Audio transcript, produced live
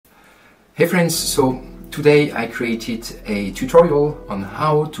Hey friends, so today I created a tutorial on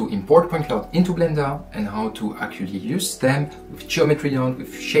how to import point cloud into Blender and how to actually use them with geometry nodes,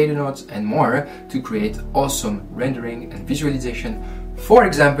 with shader nodes and more to create awesome rendering and visualization. For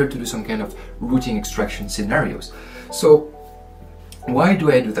example, to do some kind of routing extraction scenarios. So why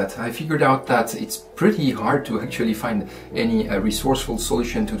do I do that? I figured out that it's pretty hard to actually find any resourceful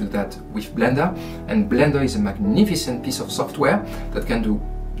solution to do that with Blender, and Blender is a magnificent piece of software that can do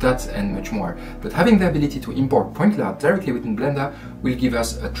that and much more. But having the ability to import point cloud directly within Blender will give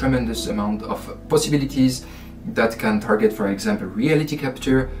us a tremendous amount of possibilities that can target, for example, reality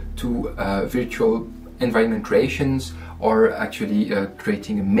capture to virtual environment creations, or actually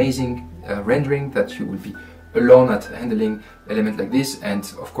creating amazing rendering that you will be alone at handling element like this. And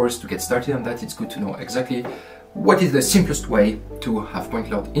of course, to get started on that, it's good to know exactly what is the simplest way to have point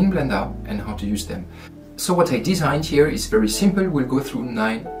cloud in Blender and how to use them. So what I designed here is very simple. We'll go through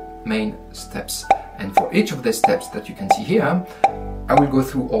 9 main steps, and for each of the steps that you can see here, I will go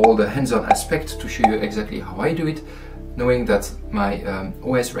through all the hands-on aspects to show you exactly how I do it, knowing that my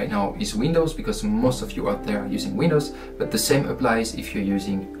OS right now is Windows, because most of you out there are using Windows, but the same applies if you're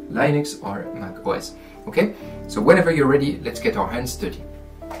using Linux or Mac OS. Okay, so whenever you're ready, let's get our hands dirty.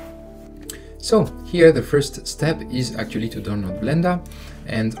 So here the first step is actually to download Blender,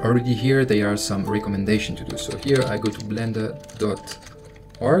 and already here there are some recommendations to do. So here I go to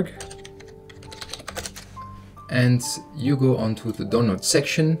blender.org and you go onto the download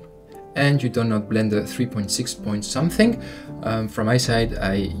section and you download Blender 3.6 point something. From my side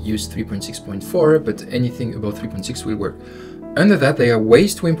I use 3.6.4, but anything above 3.6 will work. Under that, there are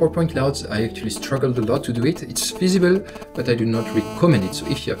ways to import point clouds. I actually struggled a lot to do it. It's feasible, but I do not recommend it. So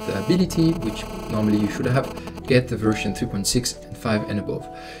if you have the ability, which normally you should have, get the version 3.6 and 5 and above.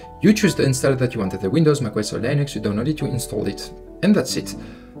 You choose the installer that you want, either Windows, Mac OS or Linux. You download it, you install it, and that's it.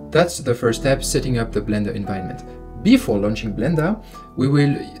 That's the first step, setting up the Blender environment. Before launching Blender, we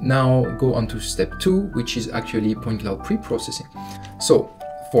will now go on to step 2, which is actually point cloud pre-processing. So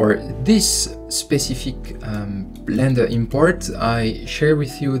for this specific Blender import, I share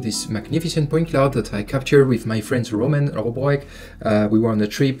with you this magnificent point cloud that I captured with my friends Roman Roboek. We were on a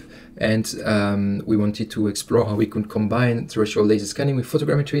trip and we wanted to explore how we could combine terrestrial laser scanning with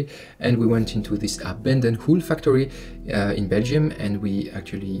photogrammetry, and we went into this abandoned Hull factory in Belgium, and we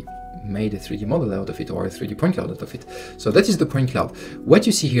actually made a 3D model out of it, or a 3D point cloud out of it. So that is the point cloud. What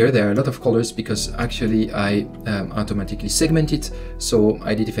you see here, there are a lot of colors because actually I automatically segment it, so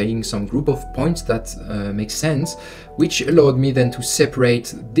identifying some group of points that make sense, which allowed me then to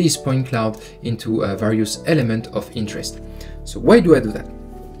separate this point cloud into various elements of interest. So why do I do that?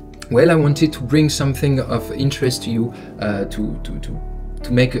 Well, I wanted to bring something of interest to you, to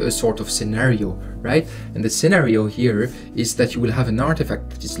make a sort of scenario, right? And the scenario here is that you will have an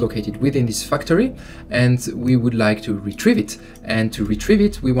artifact that is located within this factory, and we would like to retrieve it. And to retrieve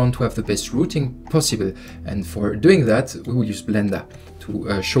it, we want to have the best routing possible. And for doing that, we will use Blender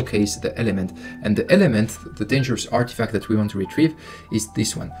to showcase the element. And the element, the dangerous artifact that we want to retrieve, is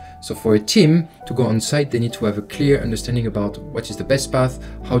this one. So for a team to go on site, they need to have a clear understanding about what is the best path,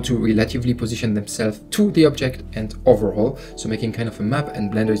 how to relatively position themselves to the object and overall. So making kind of a map, and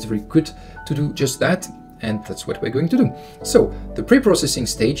Blender is very good to do just that. And that's what we're going to do. So the pre-processing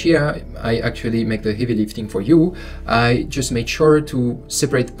stage here, I actually make the heavy lifting for you. I just made sure to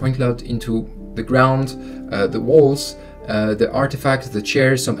separate the point cloud into the ground, the walls, the artifacts, the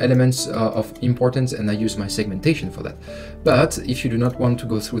chairs, some elements of importance, and I use my segmentation for that. But if you do not want to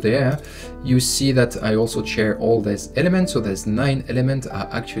go through there, you see that I also share all these elements. So there's 9 elements, are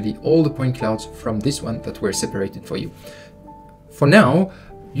actually all the point clouds from this one that were separated for you. For now,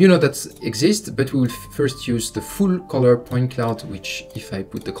 you know that exists, but we will first use the full color point cloud, which, if I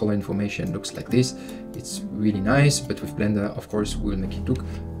put the color information, looks like this. It's really nice, but with Blender, of course, we'll make it look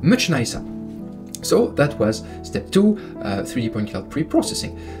much nicer. So that was step 2, 3D point cloud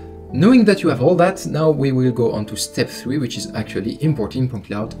pre-processing. Knowing that you have all that, now we will go on to step 3, which is actually importing point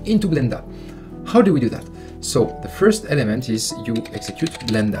cloud into Blender. How do we do that? So the first element is you execute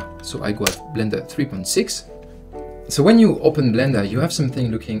Blender. So I go at Blender 3.6. So when you open Blender, you have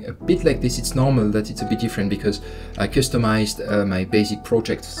something looking a bit like this. It's normal that it's a bit different because I customized my basic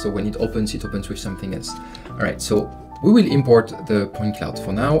project. So when it opens with something else. All right, so we will import the point cloud.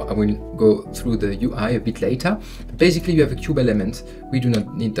 For now, I will go through the UI a bit later. Basically, you have a cube element. We do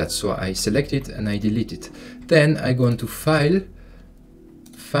not need that, so I select it and I delete it. Then I go into File,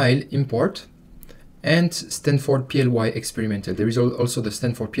 Import, and Stanford PLY Experimental. There is also the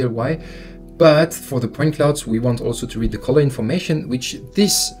Stanford PLY, but for the point clouds, we want also to read the color information, which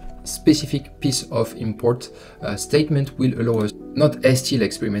this specific piece of import statement will allow us not ST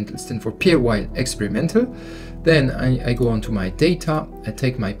experimental, stand for pairwise experimental. Then I go onto my data, I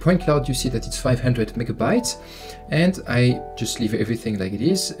take my point cloud, you see that it's 500 megabytes, and I just leave everything like it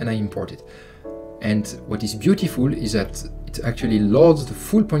is and I import it. And what is beautiful is that it actually loads the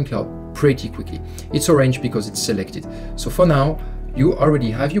full point cloud pretty quickly. It's orange because it's selected. So for now, you already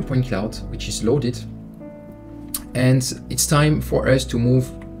have your point cloud, which is loaded, and it's time for us to move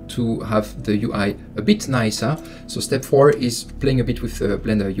to have the UI a bit nicer. So step 4 is playing a bit with the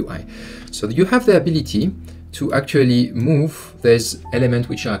Blender UI. So you have the ability to actually move. There's elements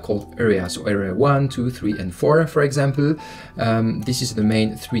which are called areas, so area 1, 2, 3, and 4, for example. This is the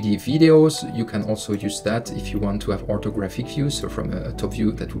main 3D videos. You can also use that if you want to have orthographic views, so from a top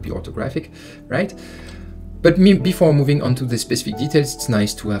view that would be orthographic, right? But before moving on to the specific details, it's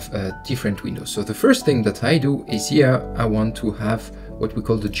nice to have different windows. So the first thing that I do is here, I want to have what we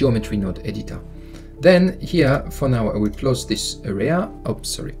call the geometry node editor. Then here, for now, I will close this area. Oh,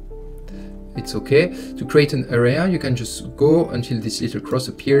 sorry. It's okay. To create an area, you can just go until this little cross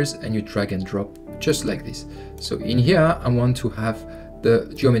appears and you drag and drop just like this. So in here, I want to have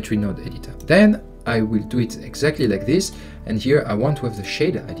the geometry node editor. Then I will do it exactly like this. And here I want to have the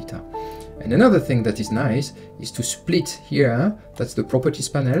shader editor. And another thing that is nice is to split here, that's the properties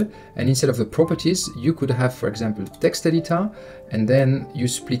panel, and instead of the properties, you could have, for example, text editor, and then you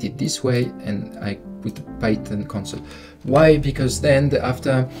split it this way, and I put Python console. Why? Because then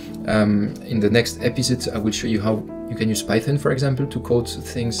after, in the next episode, I will show you how you can use Python, for example, to code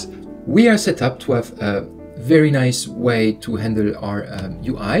things. We are set up to have a very nice way to handle our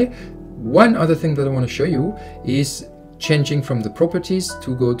UI. One other thing that I want to show you is changing from the properties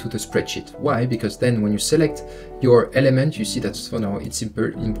to go to the spreadsheet. Why? Because then when you select your element, you see that for now it's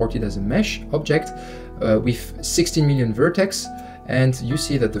imported as a mesh object with 16 million vertex, and you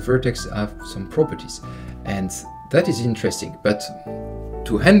see that the vertex have some properties, and that is interesting. But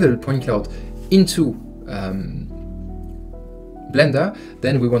to handle point cloud into Blender,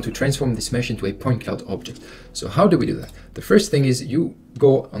 then we want to transform this mesh into a point cloud object. So how do we do that? The first thing is you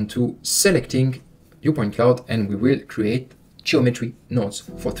go onto selecting your point cloud, and we will create geometry nodes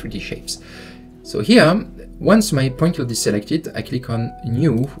for 3D shapes. So here, once my point cloud is selected, I click on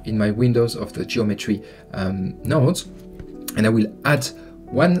new in my windows of the geometry nodes, and I will add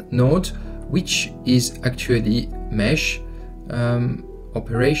one node, which is actually mesh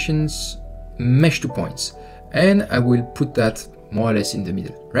operations mesh to points, and I will put that more or less in the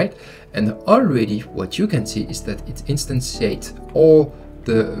middle, right? And already what you can see is that it instantiates all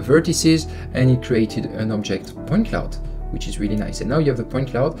the vertices, and it created an object point cloud, which is really nice. And now you have the point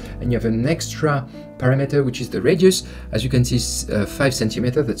cloud, and you have an extra parameter, which is the radius. As you can see, 5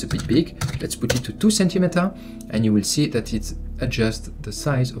 centimeters, that's a bit big. Let's put it to 2 centimeters, and you will see that it adjusts the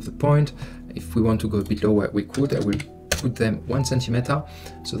size of the point. If we want to go a bit lower, we could. I will put them 1 centimeter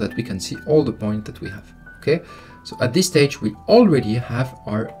so that we can see all the points that we have. Okay, so at this stage, we already have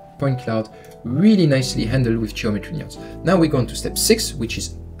our point cloud really nicely handled with geometry nodes. Now we go on to step 6, which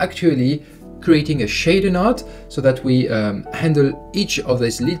is actually creating a shader node so that we handle each of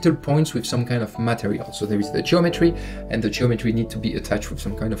these little points with some kind of material. So there is the geometry, and the geometry need to be attached with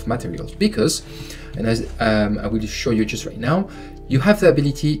some kind of materials, because, and as I will show you just right now, you have the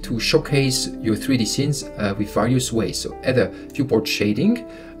ability to showcase your 3D scenes with various ways. So either viewport shading,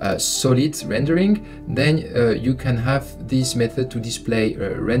 solid rendering, then you can have this method to display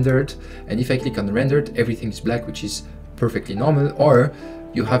rendered, and if I click on rendered, everything is black, which is perfectly normal. Or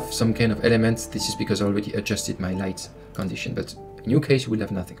you have some kind of elements. This is because I already adjusted my light condition, but in your case you will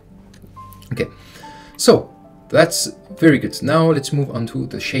have nothing. Okay, so that's very good. Now let's move on to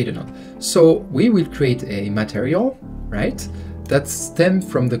the shader node. So we will create a material, right, that stems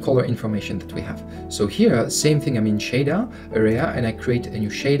from the color information that we have. So here, same thing, I'm in shader area, and I create a new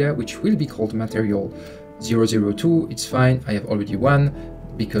shader, which will be called material 002. It's fine, I have already one,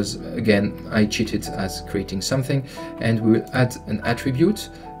 because again, I cheated as creating something, and we will add an attribute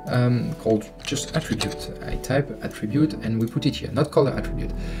called just attribute. I type attribute, and we put it here, not color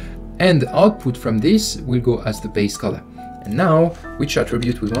attribute. And the output from this will go as the base color. And now, which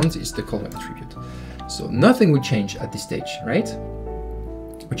attribute we want is the color attribute. So nothing will change at this stage, right?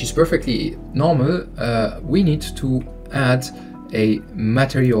 Which is perfectly normal. We need to add a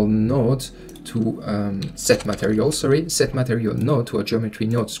material node to set material node to a geometry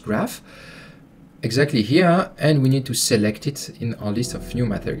nodes graph. Exactly here, and we need to select it in our list of new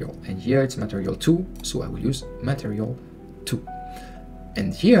material. And here it's material 2, so I will use material 2.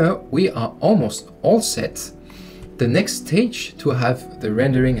 And here we are almost all set. The next stage to have the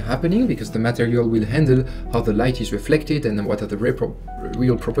rendering happening, because the material will handle how the light is reflected and what are the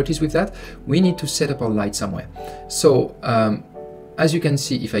real properties with that, we need to set up our light somewhere. So as you can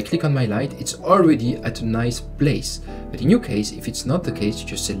see, if I click on my light, it's already at a nice place. But in your case, if it's not the case, you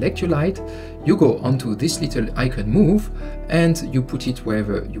just select your light, you go onto this little icon move, and you put it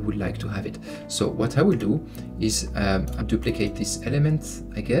wherever you would like to have it. So what I will do is duplicate this element,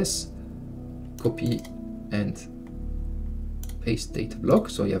 I guess, copy and paste data block.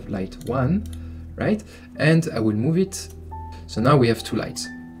 So you have light 1, right? And I will move it. So now we have 2 lights.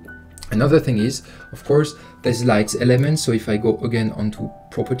 Another thing is, of course, there's lights elements. So if I go again onto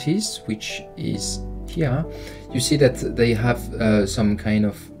properties, which is here, you see that they have some kind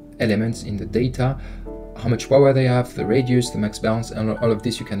of elements in the data, how much power they have, the radius, the max bounce, and all of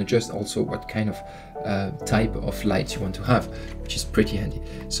this. You can adjust also what kind of type of light you want to have, which is pretty handy.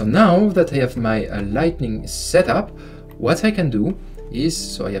 So now that I have my lightning set up, what I can do is,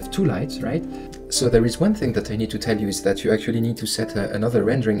 so I have 2 lights, right? So there is one thing that I need to tell you is that you actually need to set another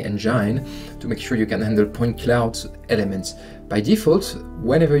rendering engine to make sure you can handle point cloud elements. By default,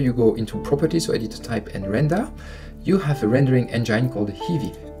 whenever you go into properties, so editor type and render, you have a rendering engine called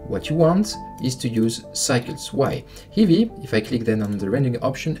Heavy. What you want is to use cycles. Why? Heavy, if I click then on the rendering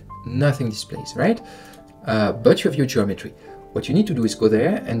option, nothing displays, right? But you have your geometry. What you need to do is go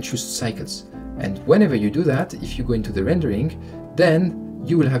there and choose cycles. And whenever you do that, if you go into the rendering, then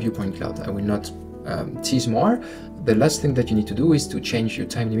you will have your point cloud. I will not tease more. The last thing that you need to do is to change your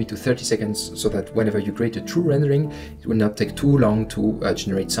time limit to 30 seconds so that whenever you create a true rendering, it will not take too long to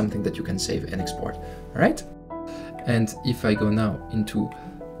generate something that you can save and export. All right? And if I go now into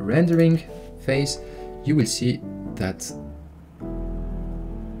rendering phase, you will see that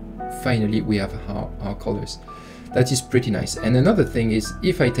finally we have our colors. That is pretty nice. And another thing is,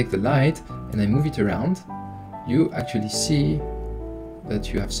 if I take the light and I move it around, you actually see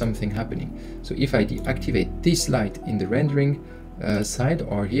that you have something happening. So if I deactivate this light in the rendering side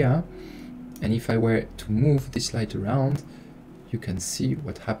or here, and if I were to move this light around, you can see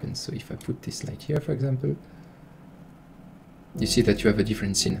what happens. So if I put this light here, for example, you see that you have a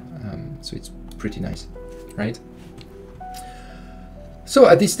different scene. So it's pretty nice, right? So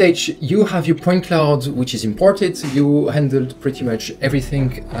at this stage, you have your point cloud, which is imported. You handled pretty much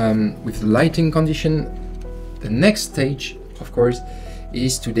everything with the lighting condition. The next stage, of course,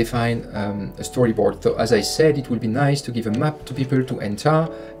 is to define a storyboard. So as I said, it would be nice to give a map to people to enter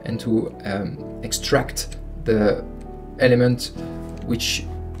and to extract the element, which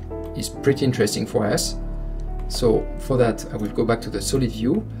is pretty interesting for us. So for that, I will go back to the solid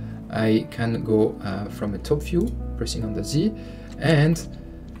view. I can go from a top view, pressing on the Z, and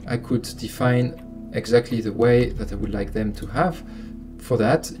I could define exactly the way that I would like them to have. For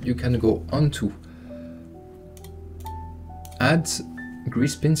that, you can go onto Add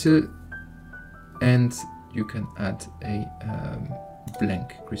Grease Pencil, and you can add a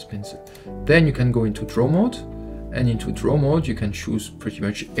blank grease pencil. Then you can go into draw mode, and into draw mode you can choose pretty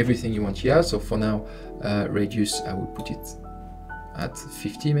much everything you want here. So for now, radius, I will put it at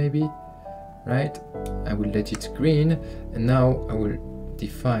 50 maybe, right? I will let it green, and now I will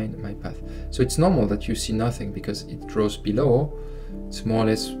define my path. So it's normal that you see nothing because it draws below. It's more or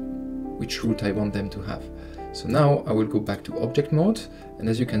less which route I want them to have. So now I will go back to object mode, and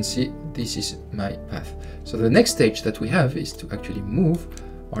as you can see, this is my path. So the next stage that we have is to actually move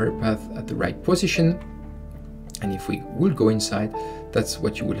our path at the right position. And if we will go inside, that's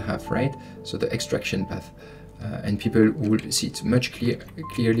what you will have, right? So the extraction path, and people will see it much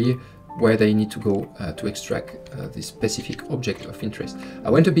clearly where they need to go to extract this specific object of interest. I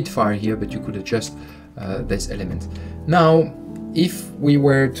went a bit far here, but you could adjust this element. Now, if we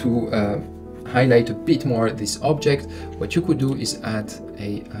were to highlight a bit more this object, what you could do is add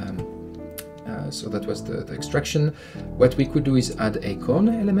a so that was the extraction. What we could do is add a cone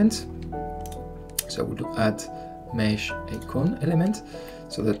element. So I would add mesh a cone element.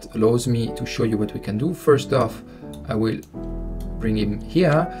 So that allows me to show you what we can do. First off, I will bring him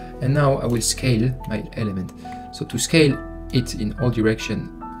here, and now I will scale my element. So to scale it in all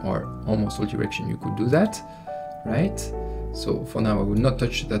direction, or almost all direction, you could do that, right? So for now I will not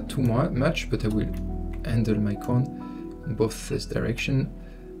touch that too much, but I will handle my cone in both this direction,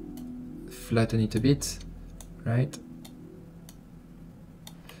 flatten it a bit, right?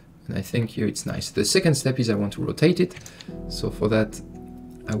 And I think here it's nice. The second step is I want to rotate it. So for that,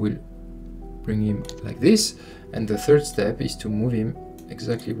 I will bring him like this. And the third step is to move him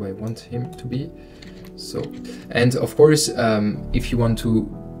exactly where I want him to be. So, and of course, if you want to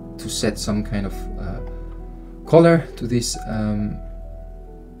set some kind of color to this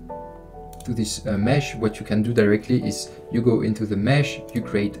mesh, what you can do directly is you go into the mesh, you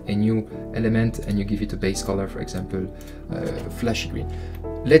create a new element, and you give it a base color, for example, flashy green.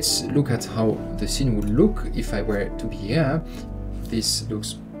 Let's look at how the scene would look if I were to be here. this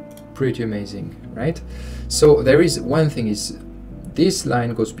looks pretty amazing, right? So there is one thing is this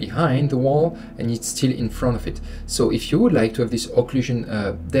line goes behind the wall and it's still in front of it. So if you would like to have this occlusion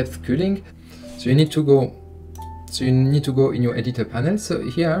depth culling, so you need to go in your editor panel. So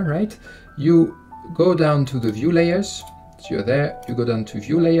here, right, you go down to the view layers. So you're there, you go down to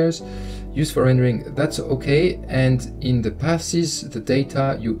view layers, use for rendering, that's okay. And in the passes, the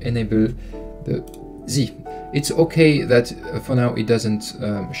data, you enable the Z. It's okay that for now it doesn't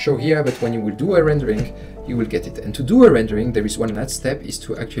show here, but when you will do a rendering, you will get it. And to do a rendering, there is one last step, is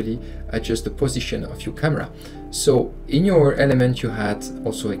to actually adjust the position of your camera. So in your element, you had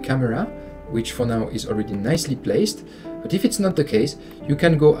also a camera, which for now is already nicely placed. But if it's not the case, you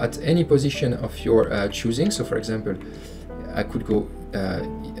can go at any position of your choosing. So for example, I could go, I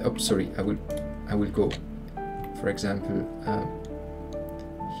will go, for example,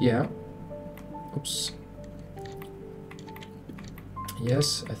 here. Oops.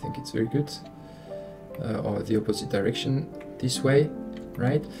 Yes, I think it's very good. Or the opposite direction, this way,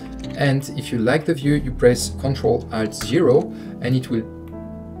 right? And if you like the view, you press Ctrl-Alt-0 and it will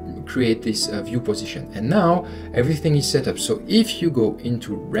create this view position. And now everything is set up. So if you go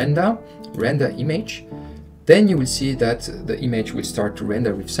into render image, then you will see that the image will start to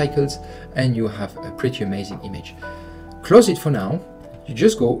render with cycles and you have a pretty amazing image. Close it for now. You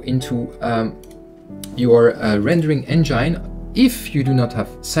just go into your rendering engine. If you do not have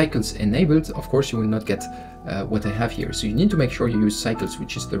cycles enabled, of course you will not get what I have here. So you need to make sure you use cycles,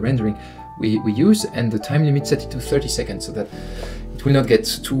 which is the rendering we use, and the time limit set it to 30 seconds so that it will not get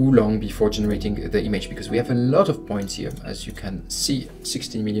too long before generating the image, because we have a lot of points here. As you can see,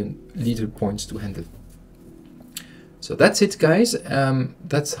 16 million little points to handle. So that's it, guys.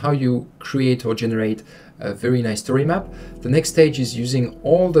 That's how you create or generate a very nice story map. The next stage is using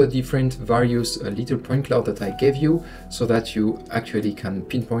all the different various little point cloud that I gave you, so that you actually can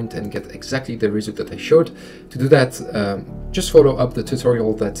pinpoint and get exactly the result that I showed. To do that, just follow up the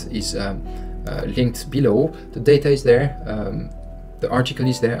tutorial that is linked below. The data is there. The article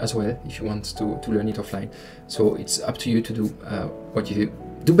is there as well if you want to learn it offline. So it's up to you to do what you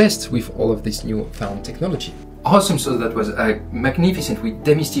do best with all of this new found technology. Awesome, so that was magnificent. We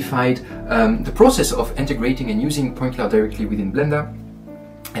demystified the process of integrating and using point cloud directly within Blender.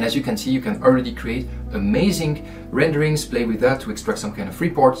 And as you can see, you can already create amazing renderings, play with that to extract some kind of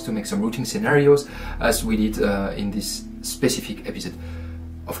reports, to make some routing scenarios, as we did in this specific episode.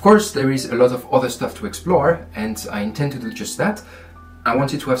 Of course, there is a lot of other stuff to explore, and I intend to do just that. I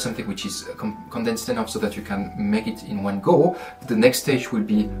wanted to have something which is condensed enough so that you can make it in one go. The next stage will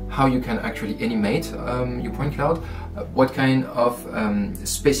be how you can actually animate your point cloud, what kind of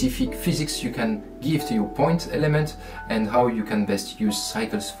specific physics you can give to your point element, and how you can best use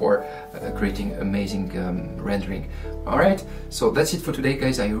cycles for creating amazing rendering. Alright, so that's it for today,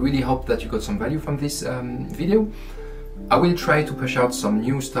 guys. I really hope that you got some value from this video. I will try to push out some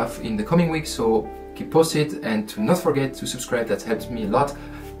new stuff in the coming weeks, so keep posted, and to not forget to subscribe. That helps me a lot.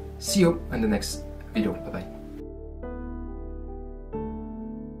 See you in the next video. Bye bye.